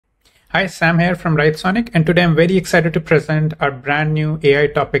Hi, Sam here from WriteSonic, and today I'm very excited to present our brand new AI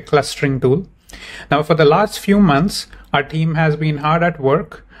topic clustering tool. Now, for the last few months, our team has been hard at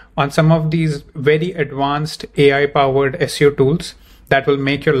work on some of these very advanced AI-powered SEO tools that will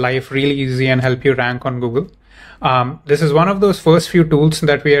make your life really easy and help you rank on Google. This is one of those first few tools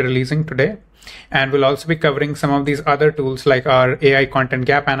that we are releasing today. And we'll also be covering some of these other tools like our AI content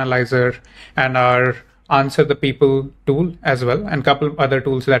gap analyzer and our Answer the People tool as well, and a couple of other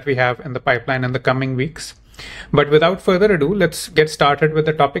tools that we have in the pipeline in the coming weeks. But without further ado, let's get started with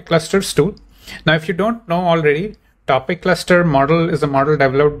the topic clusters tool. Now, if you don't know already, topic cluster model is a model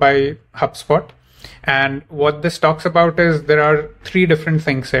developed by HubSpot. And what this talks about is there are three different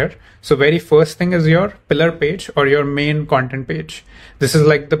things here. So very first thing is your pillar page or your main content page. This is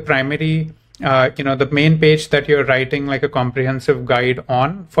like the primary the main page that you're writing like a comprehensive guide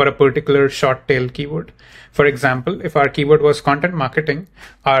on for a particular short tail keyword. For example, if our keyword was content marketing,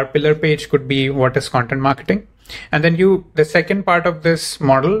 our pillar page could be what is content marketing. And then the second part of this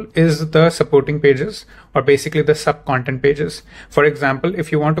model is the supporting pages, or basically the sub content pages. For example,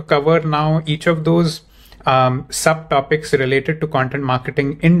 if you want to cover now each of those subtopics related to content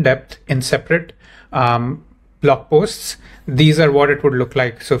marketing in depth in separate blog posts, these are what it would look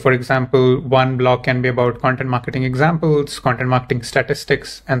like. So for example, one blog can be about content marketing examples, content marketing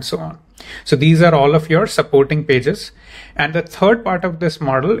statistics, and so on. So these are all of your supporting pages. And the third part of this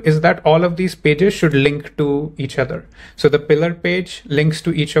model is that all of these pages should link to each other. So the pillar page links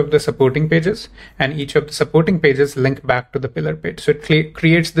to each of the supporting pages, and each of the supporting pages link back to the pillar page. So it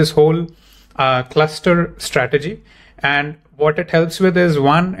creates this whole cluster strategy. And what it helps with is,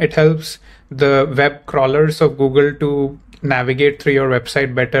 one, it helps the web crawlers of Google to navigate through your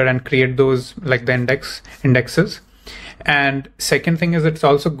website better and create those like the indexes. And second thing is it's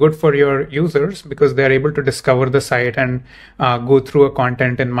also good for your users because they're able to discover the site and go through a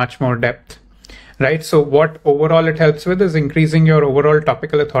content in much more depth, right? So what overall it helps with is increasing your overall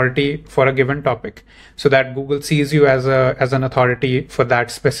topical authority for a given topic, so that Google sees you as an authority for that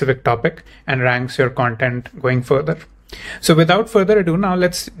specific topic and ranks your content going further. So without further ado, now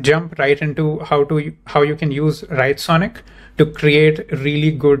let's jump right into how you can use WriteSonic to create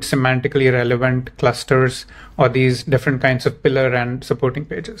really good semantically relevant clusters or these different kinds of pillar and supporting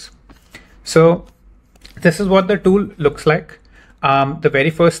pages. So this is what the tool looks like. The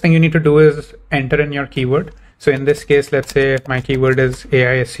very first thing you need to do is enter in your keyword. So in this case, let's say my keyword is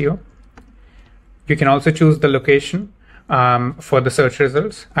AI SEO. You can also choose the location for the search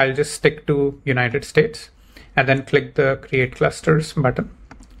results. I'll just stick to United States and then click the Create Clusters button.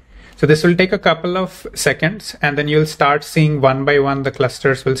 So this will take a couple of seconds, and then you'll start seeing one by one the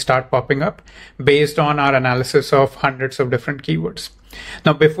clusters will start popping up based on our analysis of hundreds of different keywords.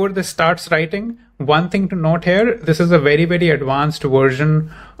 Now, before this starts writing, one thing to note here, this is a very, very advanced version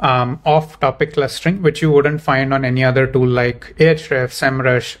of topic clustering, which you wouldn't find on any other tool like Ahrefs,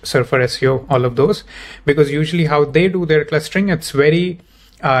 SEMrush, Surfer SEO, all of those, because usually how they do their clustering, it's very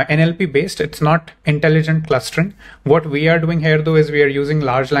NLP based. It's not intelligent clustering. What we are doing here though is we are using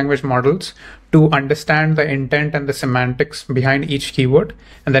large language models to understand the intent and the semantics behind each keyword,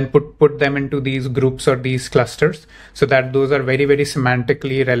 and then put them into these groups or these clusters, so that those are very, very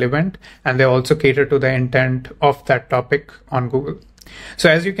semantically relevant, and they also cater to the intent of that topic on Google. So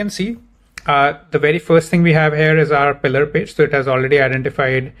as you can see, the very first thing we have here is our pillar page. So it has already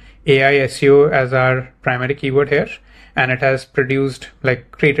identified AI SEO as our primary keyword here. And it has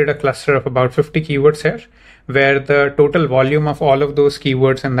created a cluster of about 50 keywords here, where the total volume of all of those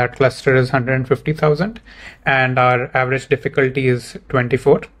keywords in that cluster is 150,000, and our average difficulty is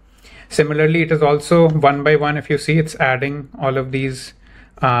 24. Similarly, it is also one by one, if you see, it's adding all of these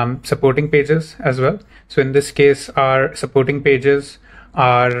supporting pages as well. So in this case, our supporting pages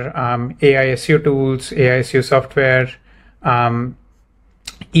are AI SEO tools, AI SEO software,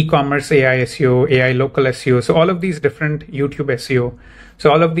 e-commerce AI SEO, AI local SEO. So all of these different YouTube SEO.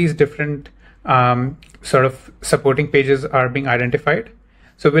 So all of these different sort of supporting pages are being identified.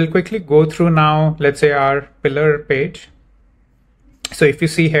 So we'll quickly go through now, let's say our pillar page. So if you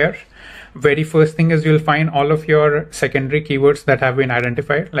see here, very first thing is you'll find all of your secondary keywords that have been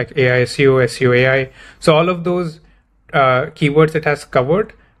identified, like AI SEO, SEO AI. So all of those keywords it has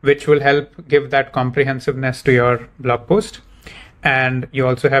covered, which will help give that comprehensiveness to your blog post. And you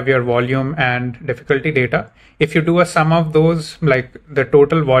also have your volume and difficulty data. If you do a sum of those, like the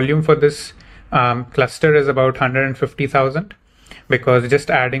total volume for this cluster is about 150,000, because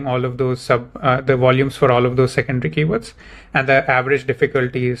just adding all of those the volumes for all of those secondary keywords, and the average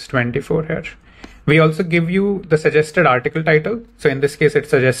difficulty is 24 here. We also give you the suggested article title. So in this case, it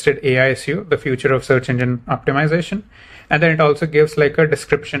suggested AI SEO, the future of search engine optimization. And then it also gives like a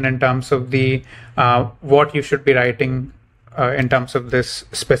description in terms of the what you should be writing in terms of this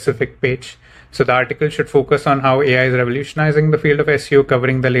specific page. So the article should focus on how AI is revolutionizing the field of SEO,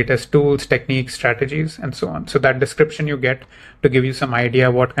 covering the latest tools, techniques, strategies, and so on. So that description you get to give you some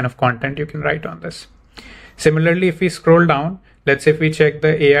idea what kind of content you can write on this. Similarly, if we scroll down, let's say if we check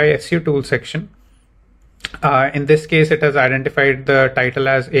the AI SEO tool section, in this case, it has identified the title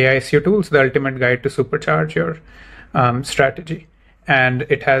as AI SEO Tools, the ultimate guide to supercharge your strategy. And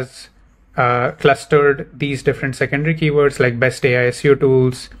it has clustered these different secondary keywords like best AI SEO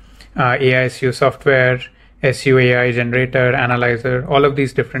tools, AI SEO software, SEO AI generator, analyzer. All of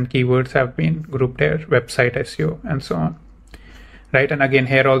these different keywords have been grouped here, website SEO, and so on. Right, and again,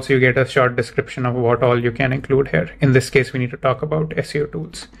 here also you get a short description of what all you can include here. In this case, we need to talk about SEO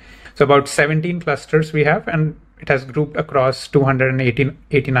tools. So about 17 clusters we have, and it has grouped across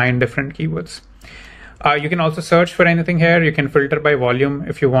 289 different keywords. You can also search for anything here. You can filter by volume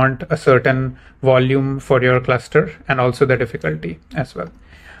if you want a certain volume for your cluster, and also the difficulty as well.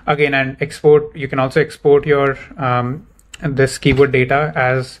 Again, and export, you can also export your this keyword data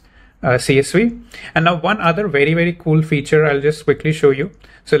as CSV. And now one other very, very cool feature I'll just quickly show you.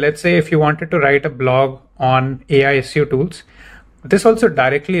 So let's say if you wanted to write a blog on AI SEO tools, this also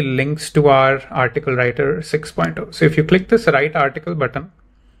directly links to our article writer 6.0. So if you click this write article button,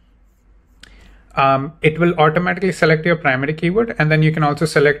 it will automatically select your primary keyword, and then you can also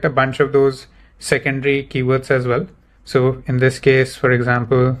select a bunch of those secondary keywords as well. So in this case, for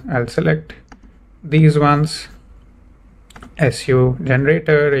example, I'll select these ones: SEO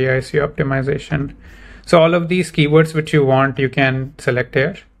generator, AI SEO optimization. So all of these keywords which you want, you can select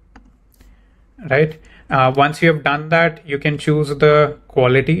here, right? Once you have done that, you can choose the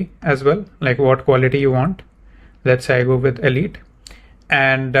quality as well, like what quality you want. Let's say I go with elite.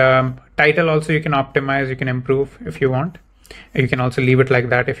 And title also you can optimize, you can improve if you want. You can also leave it like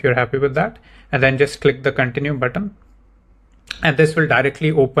that if you're happy with that. And then just click the continue button. And this will directly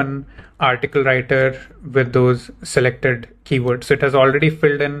open article writer with those selected keywords. So it has already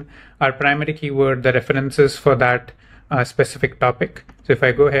filled in our primary keyword, the references for that specific topic. So if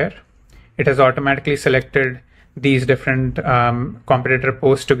I go here, it has automatically selected these different competitor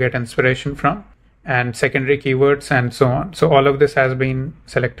posts to get inspiration from, and secondary keywords, and so on. So all of this has been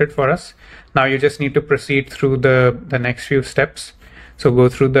selected for us. Now you just need to proceed through the next few steps. So go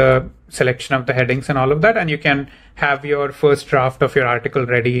through the selection of the headings and all of that, and you can have your first draft of your article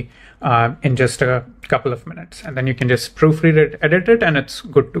ready in just a couple of minutes. And then you can just proofread it, edit it, and it's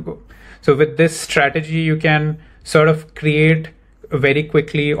good to go. So with this strategy, you can sort of create very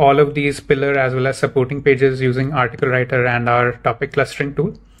quickly all of these pillar as well as supporting pages using article writer and our topic clustering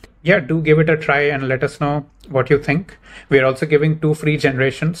tool. Yeah, do give it a try and let us know what you think. We are also giving 2 free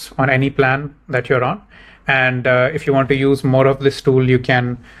generations on any plan that you're on. And if you want to use more of this tool, you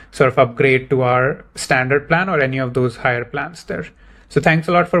can sort of upgrade to our standard plan or any of those higher plans there. So thanks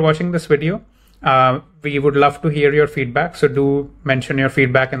a lot for watching this video. We would love to hear your feedback. So do mention your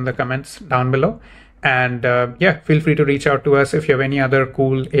feedback in the comments down below. And yeah, feel free to reach out to us if you have any other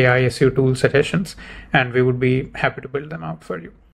cool AI SEO tool suggestions, and we would be happy to build them out for you.